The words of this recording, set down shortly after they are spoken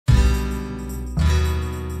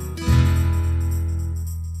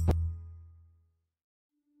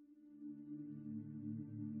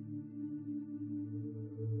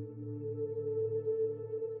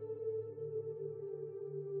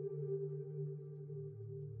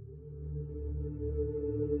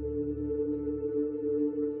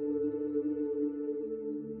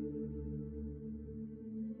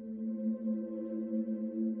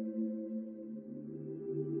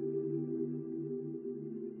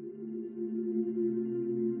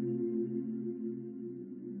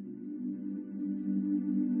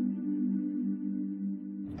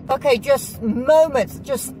Okay, just moments,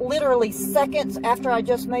 just literally seconds after I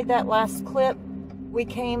just made that last clip, we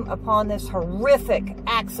came upon this horrific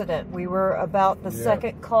accident. We were about the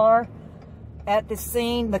second car at the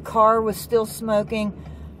scene. The car was still smoking.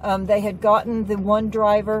 They had gotten the one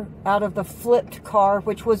driver out of the flipped car,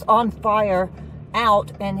 which was on fire,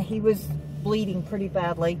 out, and he was bleeding pretty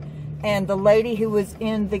badly. And the lady who was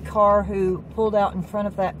in the car who pulled out in front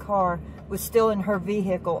of that car was still in her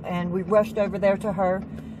vehicle, and we rushed over there to her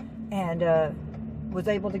and was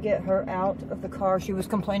able to get her out of the car. She was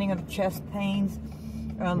complaining of chest pains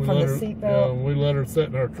from the seatbelt. Yeah, we let her sit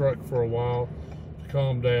in our truck for a while to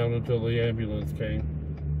calm down until the ambulance came.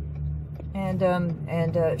 And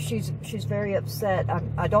she's very upset.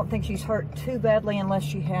 I don't think she's hurt too badly unless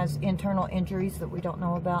she has internal injuries that we don't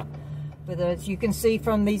know about. But as you can see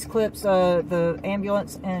from these clips, the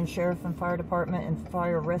ambulance and sheriff and fire department and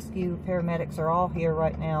fire rescue paramedics are all here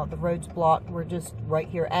right now. The road's blocked. We're just right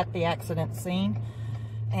here at the accident scene.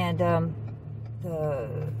 And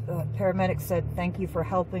the paramedics said thank you for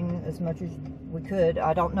helping as much as we could.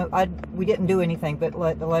 I don't know, we didn't do anything but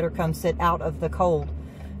let her come sit out of the cold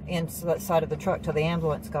inside of the truck till the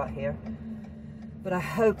ambulance got here. But I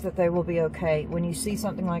hope that they will be okay. When you see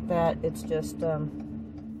something like that, it's just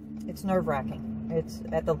it's nerve-wracking. It's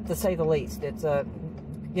to say the least. It's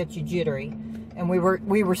gets you jittery, and we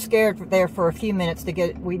were scared there for a few minutes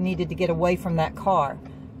we needed to get away from that car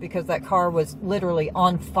because that car was literally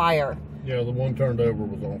on fire. Yeah, the one turned over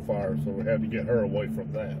was on fire, so we had to get her away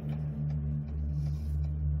from that.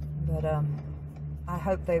 But I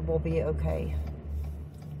hope they will be okay.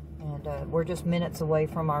 And we're just minutes away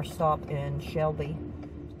from our stop in Shelby.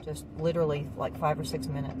 Just literally like 5 or 6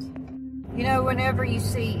 minutes. You know, whenever you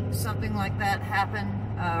see something like that happen,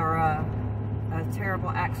 or a terrible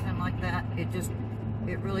accident like that, it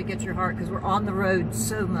really gets your heart, because we're on the road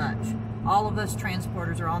so much. All of us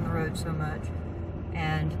transporters are on the road so much,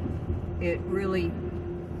 and it really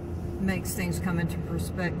makes things come into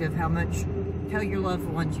perspective how much. Tell your loved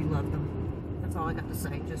ones you love them. That's all I got to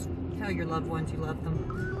say. Just tell your loved ones you love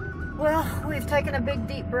them. Well, we've taken a big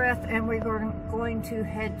deep breath, and we're going to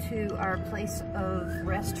head to our place of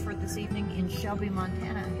rest for this evening in Shelby,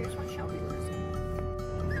 Montana. Here's what Shelby looks like.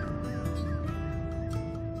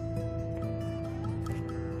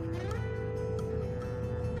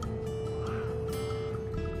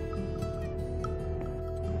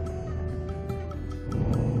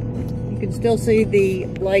 You can still see the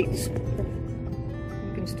lights.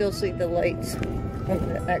 You can still see the lights of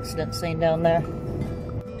the accident scene down there.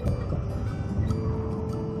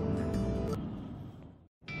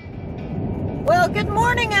 Well, good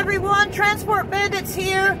morning, everyone. Transport Bandits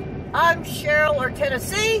here. I'm Cheryl, or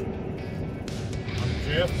Tennessee. I'm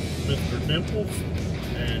Jeff, Mr. Dimples,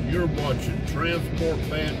 and you're watching Transport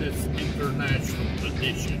Bandits International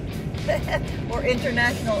Edition. Or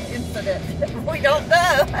International Incident. We don't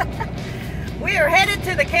know. We are headed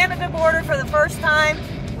to the Canada border for the first time.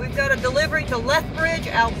 We've got a delivery to Lethbridge,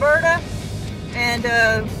 Alberta, and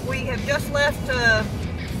we have just left,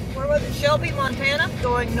 where was it? Shelby, Montana,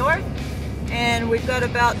 going north. And we've got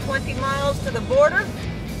about 20 miles to the border.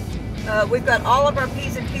 We've got all of our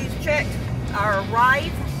P's and Q's checked. Our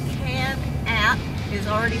Arrive Can app is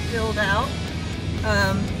already filled out.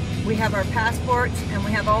 We have our passports, and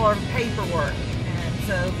we have all our paperwork. And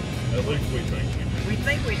so, at least we think we do. We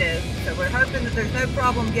think we do. So we're hoping that there's no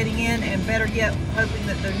problem getting in, and better yet, hoping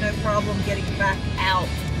that there's no problem getting back out.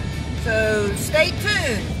 So stay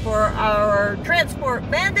tuned for our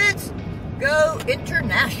Transport Bandits Go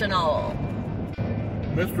International.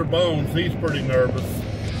 Mr. Bones, he's pretty nervous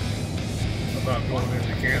about going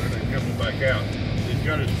into Canada and coming back out. He's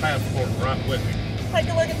got his passport right with him. Take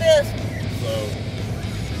a look at this. So,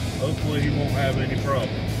 hopefully he won't have any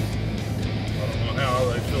problems. I don't know how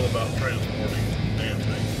they feel about transporting damn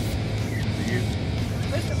things. Do you?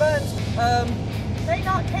 Mr. Bones, may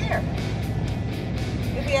not care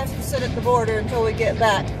if he has to sit at the border until we get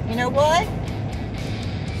back. You know why?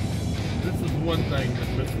 This is one thing that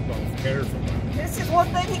Mr. Bones cares about. This is one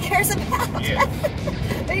thing he cares about. Yes.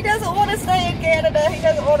 He doesn't want to stay in Canada. He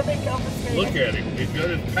doesn't want to be confiscated. Look at him. He's got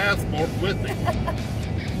his passport with him.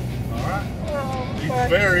 All right. Oh, he's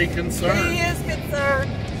very concerned. He is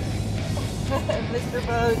concerned. Mr.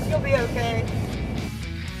 Bones, you'll be okay.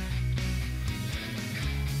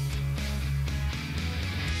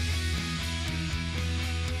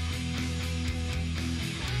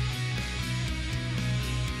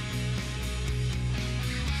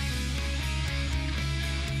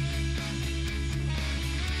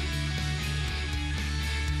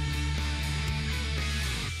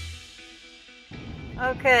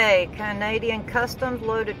 Okay, Canadian Customs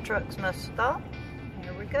loaded trucks must stop.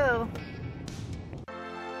 Here we go.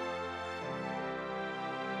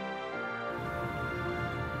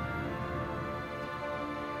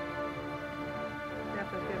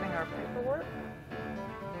 Jeff is giving our paperwork.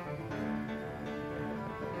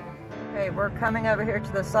 Okay, we're coming over here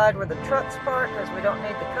to the side where the trucks park because we don't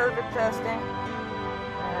need the COVID testing.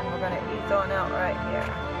 And we're going to ease on out right here.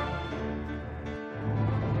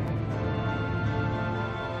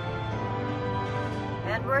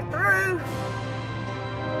 And we're through.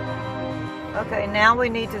 Okay, now we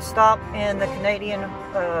need to stop in the Canadian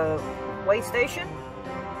weigh station.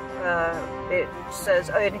 It says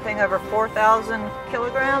anything over 4,000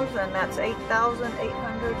 kilograms, and that's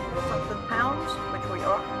 8,800 or something pounds, which we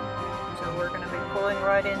are. So we're going to be pulling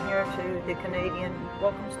right in here to the Canadian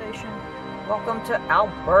welcome station. Welcome to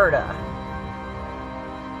Alberta.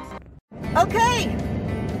 Okay.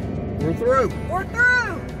 We're through. We're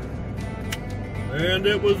through. And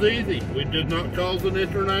it was easy. We did not cause an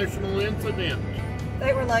international incident.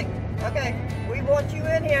 They were like, okay, we want you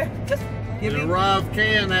in here. Just give me. The Arrive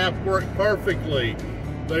Can app worked perfectly.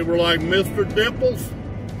 They were like, Mr. Dimples,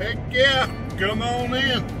 heck yeah, come on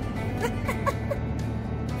in.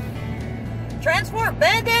 Transport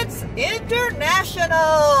Bandits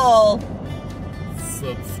International.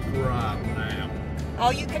 Subscribe now.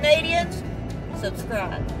 All you Canadians,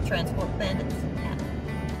 subscribe. Transport Bandits.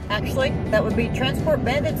 Actually, that would be Transport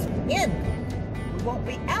Bandits in. We won't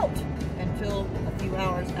be out until a few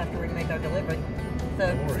hours after we make our delivery.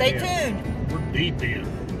 So stay tuned. We're deep in.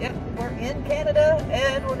 Yep, we're in Canada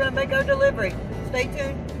and we're going to make our delivery. Stay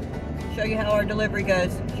tuned. Show you how our delivery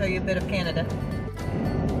goes. Show you a bit of Canada.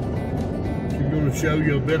 She's going to show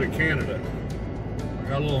you a bit of Canada. I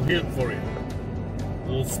got a little hint for you. A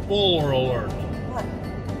little spoiler alert. What?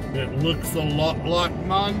 It looks a lot like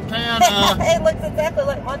Montana. It looks exactly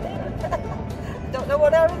like Montana. Don't know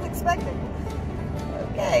what I was expecting.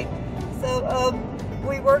 Okay, so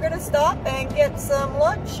we were going to stop and get some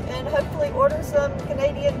lunch and hopefully order some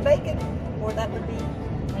Canadian bacon, or that would be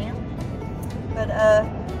ham. But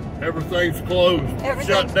everything's closed. Everything's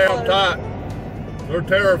Shut down closed. tight. They're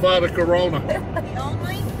terrified of Corona. The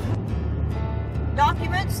only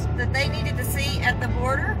documents that they needed to see at the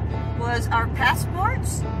border was our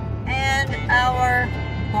passports and our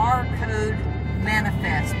barcode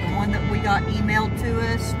manifest, the one that we got emailed to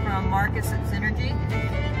us from Marcus at Synergy,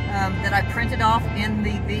 that I printed off in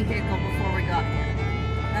the vehicle before we got here.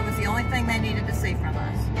 That was the only thing they needed to see from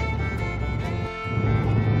us.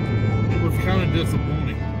 It was kind of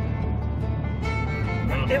disappointing.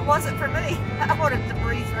 It wasn't for me. I wanted to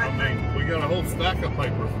breeze right I mean, we got a whole stack of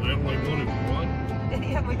papers and they only wanted one.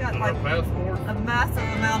 Yeah, we got And like our passport. a massive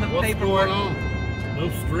amount of What's paperwork. going on? No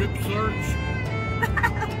strip search?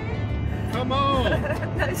 Come on.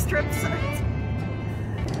 No strip search.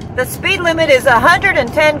 The speed limit is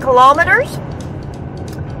 110 kilometers.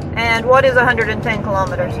 And what is 110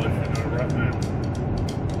 kilometers? I'll let you know right now.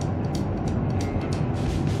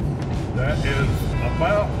 That is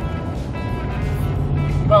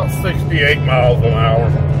about 68 miles an hour.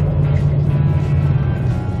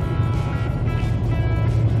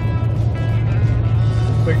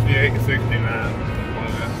 68, 69, something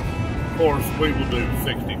like that. Of course, we will do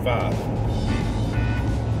 65.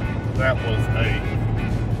 That was a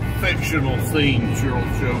fictional scene Cheryl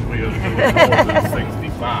showed me as doing more than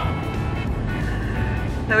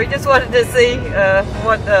 65. So we just wanted to see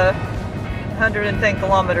what 110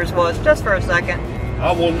 kilometers was, just for a second.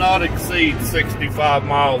 I will not exceed 65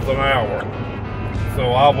 miles an hour.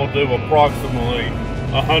 So I will do approximately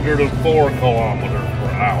 104 kilometers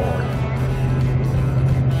per hour.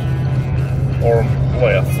 Or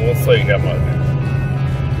less. We'll see how much.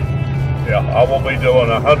 Yeah, I will be doing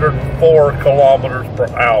 104 kilometers per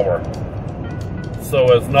hour.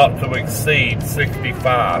 So as not to exceed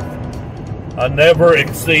 65. I never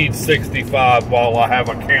exceed 65 while I have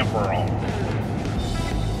a camper on.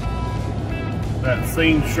 That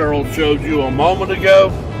scene Cheryl showed you a moment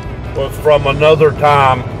ago was from another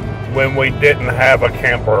time when we didn't have a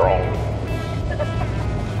camper on.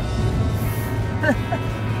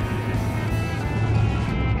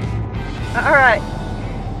 All right,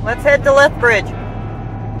 let's head to Lethbridge.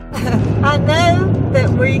 I know that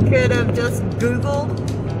we could have just Googled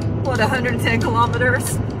what 110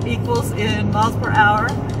 kilometers equals in miles per hour.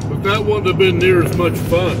 But that wouldn't have been near as much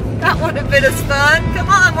fun. That wouldn't have been as fun. Come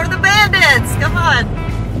on, we're the bandits. Come on.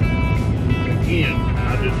 Again,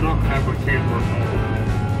 I did not have a camper on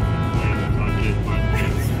when I did my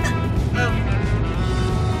test.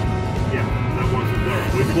 Yeah, that wasn't there.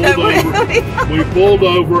 We pulled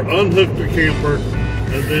over, unhooked the camper,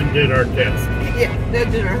 and then did our test. Yeah,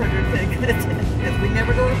 then did our 110 because we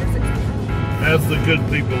never go over 60. As the good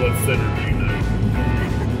people of Synergy know.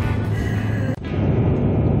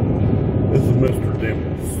 This is Mr.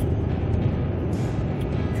 Dimples.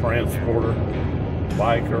 Transporter,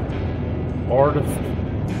 biker, artist,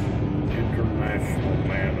 international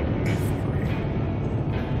man of mystery.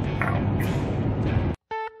 Ouch.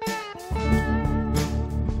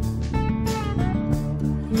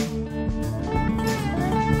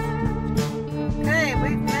 Okay,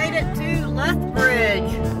 we've made it to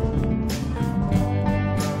Lethbridge.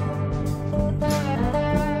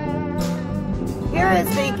 Here is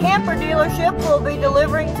the camper dealership we'll be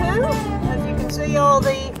delivering to. As you can see, all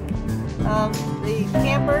the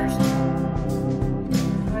campers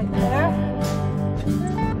right there.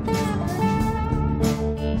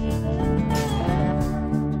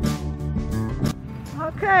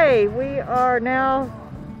 Okay, we are now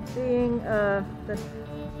seeing the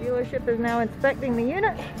dealership is now inspecting the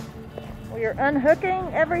unit. We are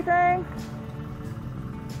unhooking everything.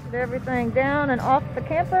 Get everything down and off the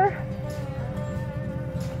camper.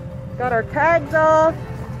 Got our tags off.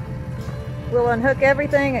 We'll unhook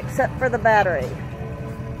everything except for the battery.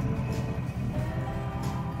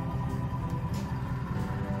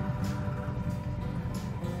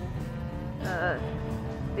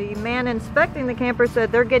 The man inspecting the camper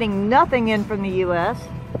said they're getting nothing in from the U.S.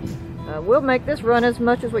 We'll make this run as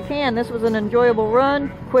much as we can. This was an enjoyable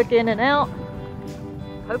run, quick in and out.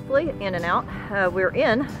 Hopefully in and out. We're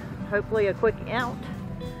in, hopefully a quick out.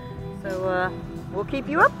 So we'll keep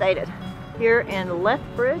you updated here in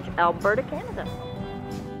Lethbridge, Alberta, Canada.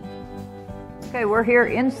 Okay, we're here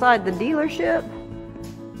inside the dealership.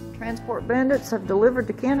 Transport Bandits have delivered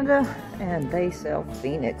to Canada, and they sell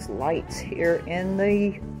Phoenix lights here in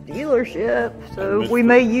the dealership. So we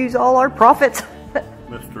may use all our profits.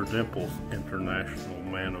 Mr. Dimples, international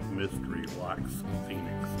man of mystery, likes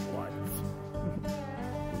Phoenix lights.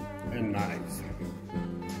 And nice.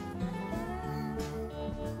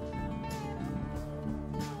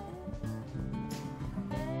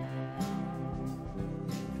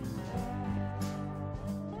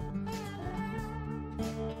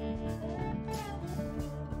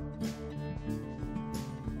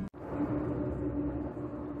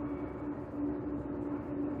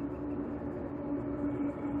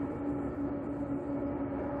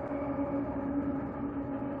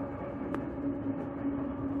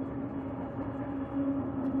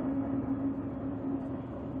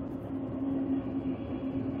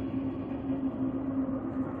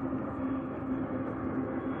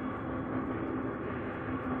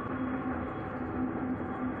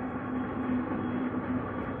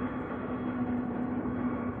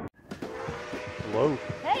 Hello.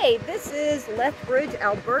 Hey, this is Lethbridge,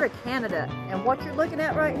 Alberta, Canada. And what you're looking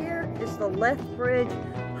at right here is the Lethbridge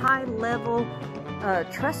high-level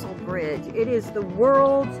trestle bridge. It is the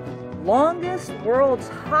world's longest, world's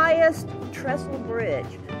highest trestle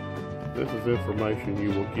bridge. This is information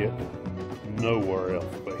you will get nowhere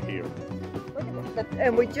else but here. Look at that.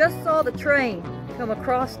 And we just saw the train come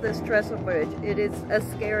across this trestle bridge. It is a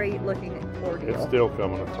scary looking ordeal. It's still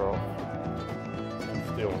coming across.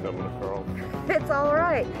 Still coming across. It's all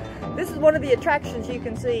right. This is one of the attractions you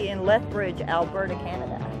can see in Lethbridge, Alberta,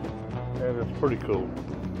 Canada. And it's pretty cool.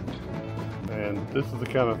 And this is the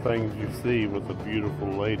kind of things you see with a beautiful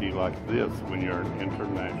lady like this when you're an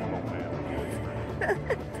international man.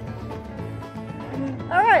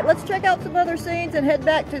 All right, let's check out some other scenes and head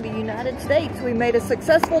back to the United States. We made a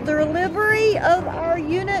successful delivery of our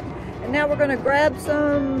unit, and now we're going to grab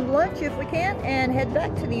some lunch if we can and head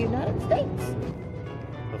back to the United States.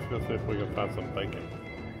 Let's go see if we can find some bacon.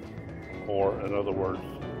 Or, in other words,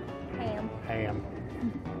 Ham. Ham.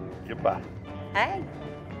 Goodbye. Hey.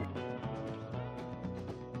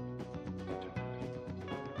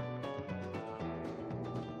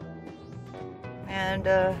 And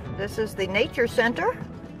this is the nature center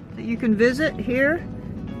that you can visit here,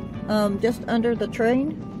 just under the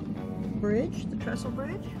train bridge, the trestle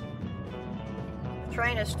bridge. The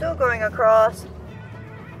train is still going across.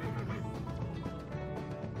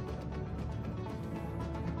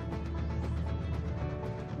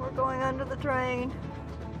 We're going under the train.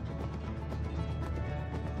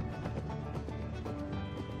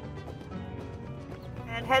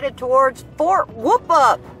 And headed towards Fort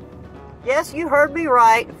Whoop-Up. Yes, you heard me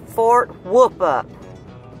right, Fort Whoop-Up.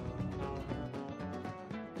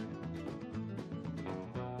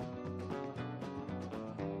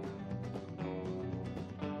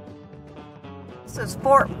 This is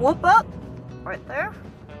Fort Whoop-Up, right there.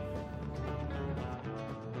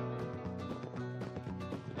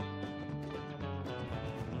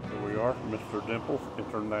 Here we are, Mr. Dimples,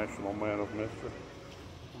 international man of mystery.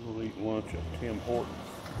 We'll eat lunch at Tim Hortons.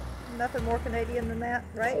 Nothing more Canadian than that,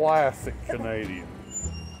 right? Classic Canadian.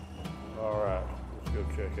 All right, let's go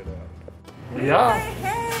check it out. Yeah.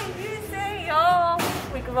 Hey, you say y'all.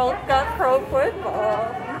 We both got pro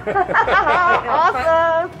football.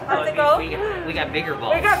 Awesome. How's it go? We got bigger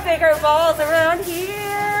balls. We got bigger balls around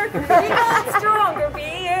here. We got stronger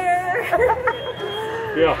beer.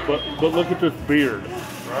 Yeah, but look at this beard,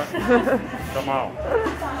 right? Come on.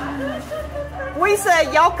 We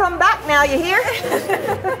say y'all come back now, you hear?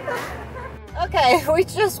 Okay, we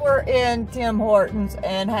just were in Tim Hortons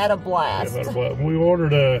and had a blast. Yeah, we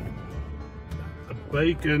ordered a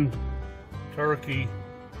bacon turkey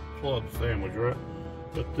club sandwich, right?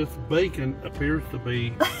 But this bacon appears to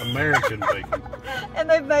be American bacon. And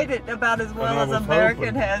they've made it about as well as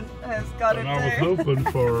American has got it and I was hoping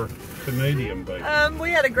for Canadian bacon.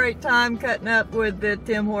 We had a great time cutting up with the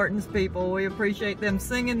Tim Hortons people. We appreciate them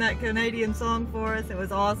singing that Canadian song for us. It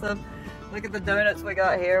was awesome. Look at the donuts we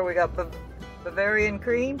got here. We got Bavarian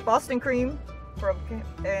cream, Boston cream,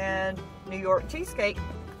 and New York cheesecake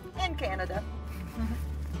in Canada.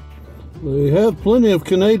 They have plenty of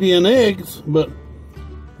Canadian eggs, but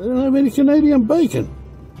they don't have any Canadian bacon.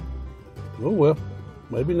 Oh well,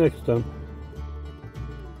 maybe next time.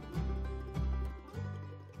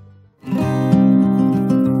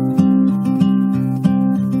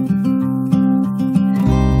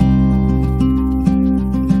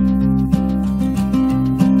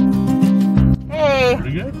 Hey.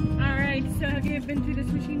 Pretty good. Alright, so have you been through this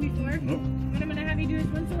machine before? Nope. What I'm going to have you do is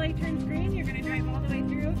once the light turns green, you're going to drive all the way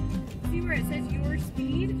through. See where it says your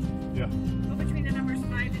speed? Yeah. Go between the numbers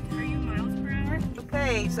 5 to 3 miles per hour.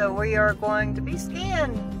 Okay, so we are going to be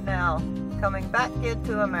scanned now, coming back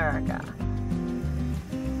into America.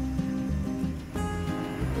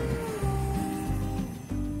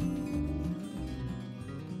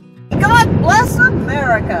 God bless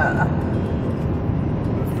America!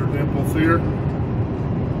 Mr. Dimples here.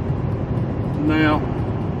 Now,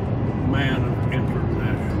 man of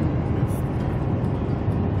international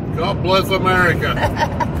history. God bless America.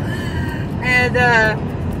 And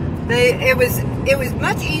it was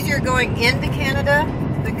much easier going into Canada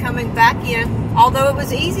than coming back in. Although it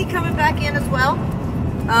was easy coming back in as well.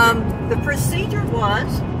 The procedure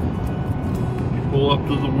was You pull up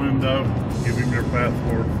to the window, give him your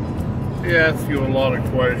passport. He asks you a lot of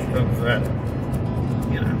questions that,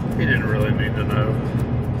 you know, he didn't really need to know.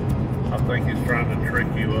 I think he's trying to trick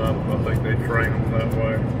you up. I think they train them that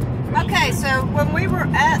way. okay. So when we were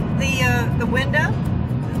at the window,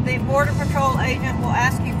 the Border Patrol agent will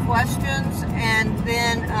ask you questions, and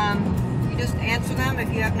then you just answer them.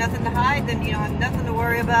 If you have nothing to hide, then you don't have nothing to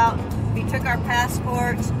worry about. He took our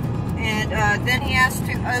passports, and then he asked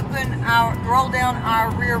to roll down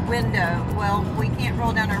our rear window. Well, we can't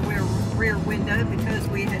roll down our rear window because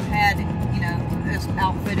we had, you know, this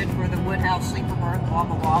outfitted for the Woodhouse sleeper berth, blah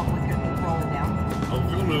blah blah. We couldn't roll it down. I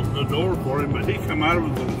was going to open the door for him, but he come out of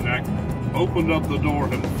his little shack, opened up the door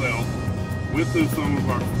himself, went through some of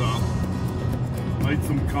our stuff, made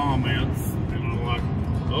some comments, you know, like,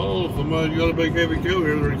 oh, somebody's got a big heavy kill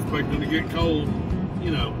here, they're expecting to get cold,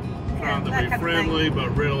 you know, trying to be friendly, but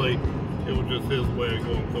really, it was just his way of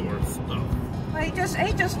going through our stuff. Well, he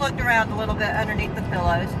just looked around a little bit underneath the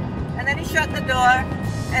pillows, and then he shut the door,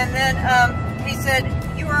 and then he said,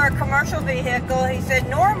 you are a commercial vehicle. He said,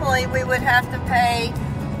 normally we would have to pay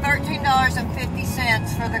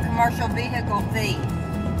 $13.50 for the commercial vehicle fee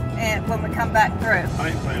when we come back through. I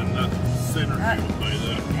ain't paying nothing. Synergy will pay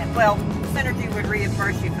that. Well, Synergy would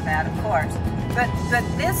reimburse you for that, of course. But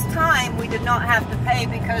this time we did not have to pay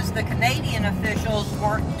because the Canadian officials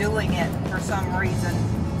weren't doing it for some reason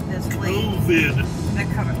this week. COVID.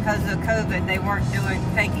 Because of COVID, they weren't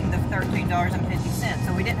taking the $13.50,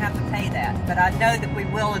 so we didn't have to pay that. But I know that we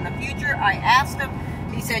will in the future. I asked him.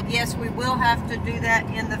 He said, yes, we will have to do that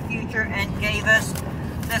in the future, and gave us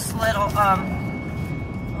this little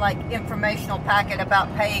like informational packet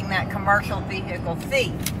about paying that commercial vehicle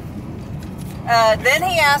fee. Then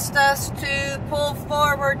he asked us to pull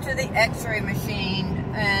forward to the x-ray machine,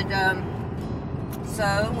 and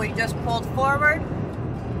so we just pulled forward.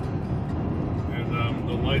 And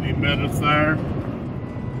the lady met us there.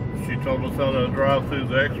 She told us how to drive through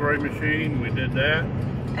the x-ray machine. We did that.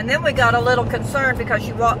 And then we got a little concerned because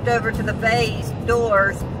she walked over to the bay's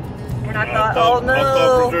doors, and I thought, oh no. I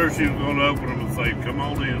thought for sure she was going to open them and say, come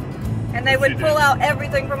on in. And they would pull out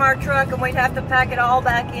everything from our truck, and we'd have to pack it all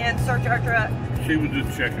back in, search our truck. She was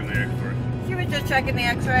just checking the x-ray. She was just checking the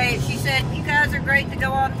x-ray. She said, you guys are great to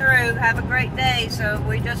go on through. Have a great day. So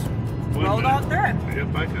we just rolled on through. Yeah,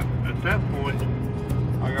 back at that point,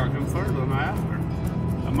 I got concerned and I asked her,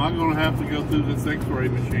 am I going to have to go through this x-ray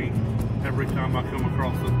machine every time I come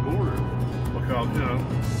across this border, because, you know,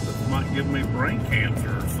 this might give me brain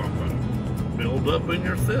cancer or something. Build up in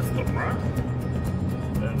your system, right?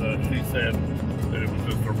 And she said that it was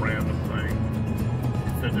just a random thing.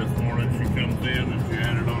 She said this morning she comes in and she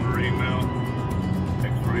added on her email,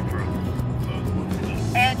 X-ray truck.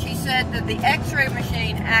 And she said that the X-ray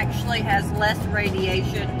machine actually has less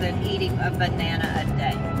radiation than eating a banana a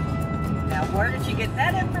day. Now, where did she get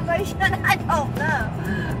that information? I don't know.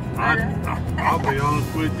 I'll be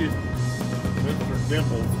honest with you, Mr.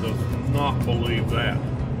 Dimples does not believe that.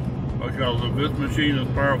 Because if this machine is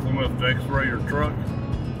powerful enough to X-ray your truck,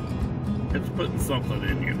 it's putting something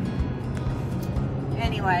in you.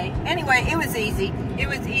 Anyway, it was easy. It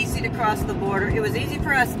was easy to cross the border. It was easy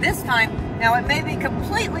for us this time. Now, it may be a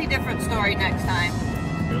completely different story next time.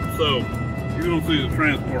 And so, you're going to see the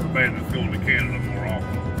Transport Bandits going to Canada more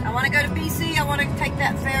often. I want to go to BC. I want to take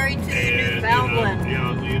that ferry to Newfoundland.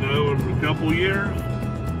 You know, in a couple years,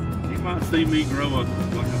 you might see me grow like a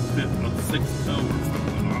 6 toe or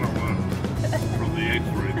something. I don't know. From the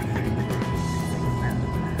X-ray machine.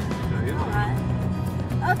 All right.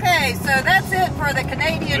 Okay, so that's it for the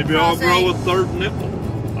Canadian Maybe crossing. I'll grow a third nipple.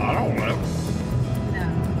 I don't know. No,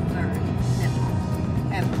 third nipple.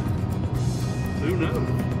 Ever. Who knows?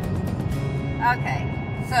 Okay,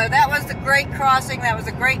 so that was the great crossing. That was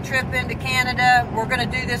a great trip into Canada. We're going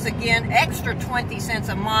to do this again. Extra 20 cents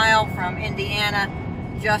a mile from Indiana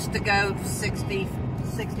just to go 60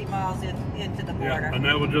 miles into the border. Yeah, and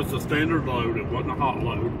that was just a standard load. It wasn't a hot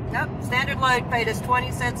load. Nope, standard load paid us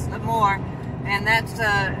 20 cents more. And that's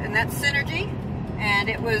Synergy, and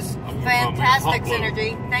it was fantastic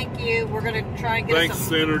Synergy. Thank you. We're going to try and get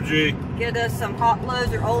us some hot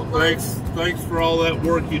loads or old loads. Thanks for all that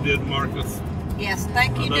work you did, Marcus. Yes,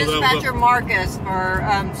 thank you, Dispatcher Marcus, for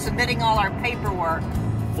submitting all our paperwork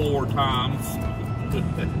 4 times.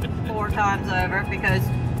 4 times over, because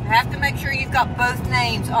you have to make sure you've got both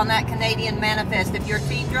names on that Canadian manifest. If you're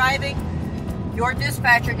team driving, your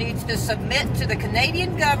dispatcher needs to submit to the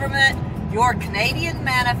Canadian government your Canadian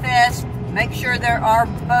manifest. Make sure there are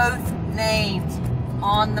both names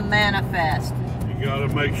on the manifest. You got to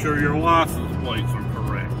make sure your license plates are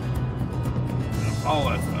correct. All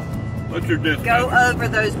that stuff. Let your dispatcher go over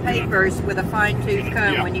those papers with a fine-tooth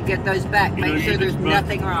comb when you get those back. Make sure there's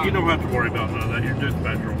nothing wrong. You don't have to worry about none of that. Your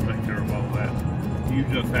dispatcher will take care of all that. You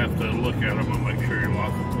just have to look at them and make sure your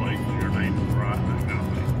license plate and your name is right and that kind of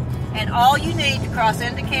thing. And all you need to cross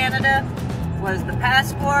into Canada was the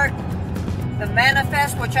passport, the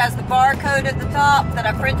manifest, which has the barcode at the top that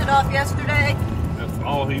I printed off yesterday. That's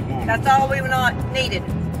all he wanted. That's all we needed,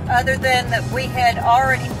 other than that we had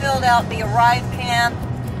already filled out the ArriveCan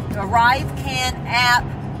app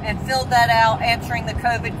and filled that out, answering the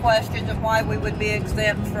COVID questions of why we would be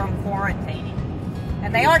exempt from quarantining.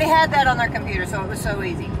 And they already had that on their computer, so it was so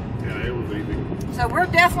easy. Yeah, it was easy. So we're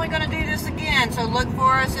definitely going to do this again. So look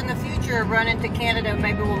for us in the future running to Canada.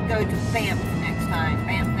 Maybe we'll go to Banff next time,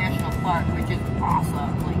 Banff National Park, which is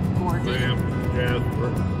awesomely gorgeous. Banff,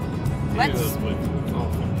 Jasper.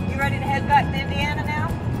 Awesome. You ready to head back to Indiana now?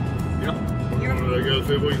 Yep. We're going to go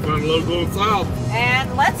see if we can find a load going south.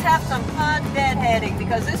 And let's have some fun deadheading,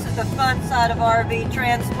 because this is the fun side of RV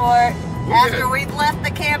transport. After we've left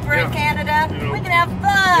the camper in Canada, we can have fun.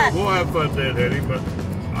 Yeah, we'll have fun deadheading, but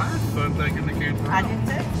I had fun taking the camper out. I did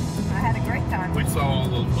too. I had a great time. We saw all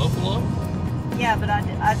those buffalo. Yeah, but I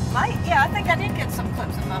think I did get some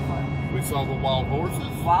clips of buffalo. We saw the wild horses.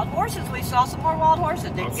 Wild horses. We saw some more wild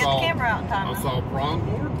horses. Didn't get the camera out in time. I saw a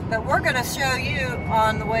pronghorn. But we're going to show you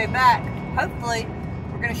on the way back, hopefully,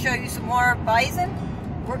 we're going to show you some more bison.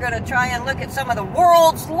 We're going to try and look at some of the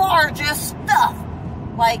world's largest stuff,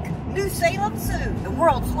 like New Salem Zoo, the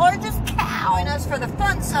world's largest cow. Join us for the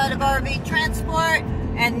fun side of RV transport.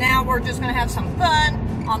 And now we're just going to have some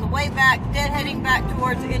fun on the way back, deadheading back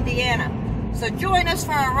towards Indiana. So join us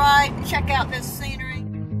for a ride, check out this scenery.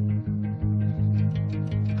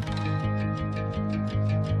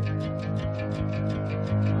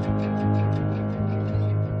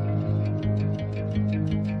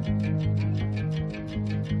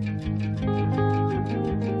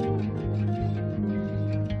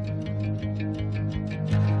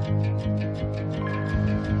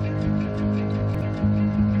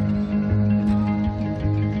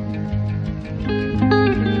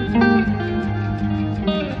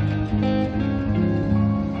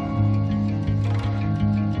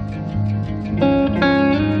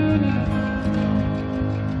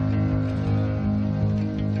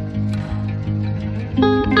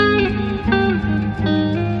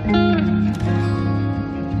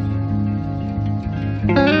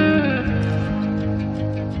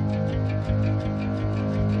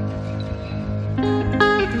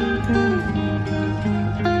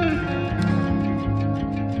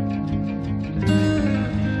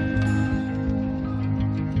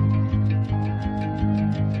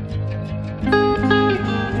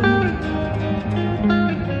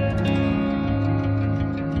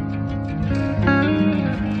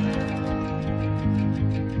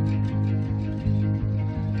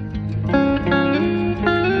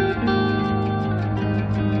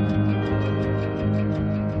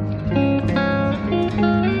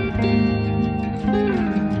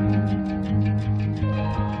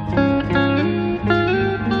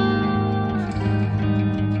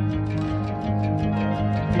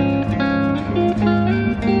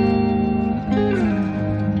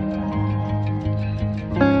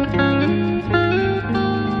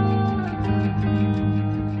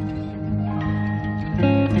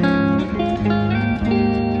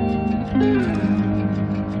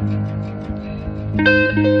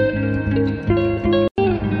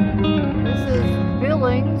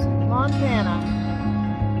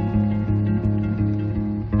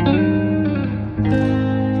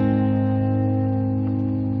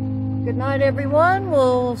 Good night, everyone.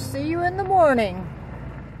 We'll see you in the morning.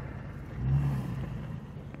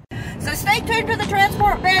 So stay tuned to the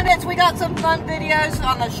Transport Bandits. We got some fun videos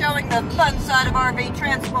on the showing the fun side of RV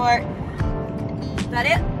transport. Is that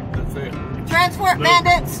it? That's it. Transport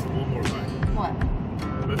Bandits. One more thing. What?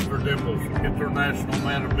 Mr. Dimples, International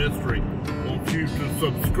Man of Mystery, wants you to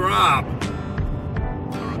subscribe.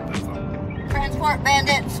 All right, that's all. Transport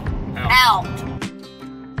Bandits Out. out.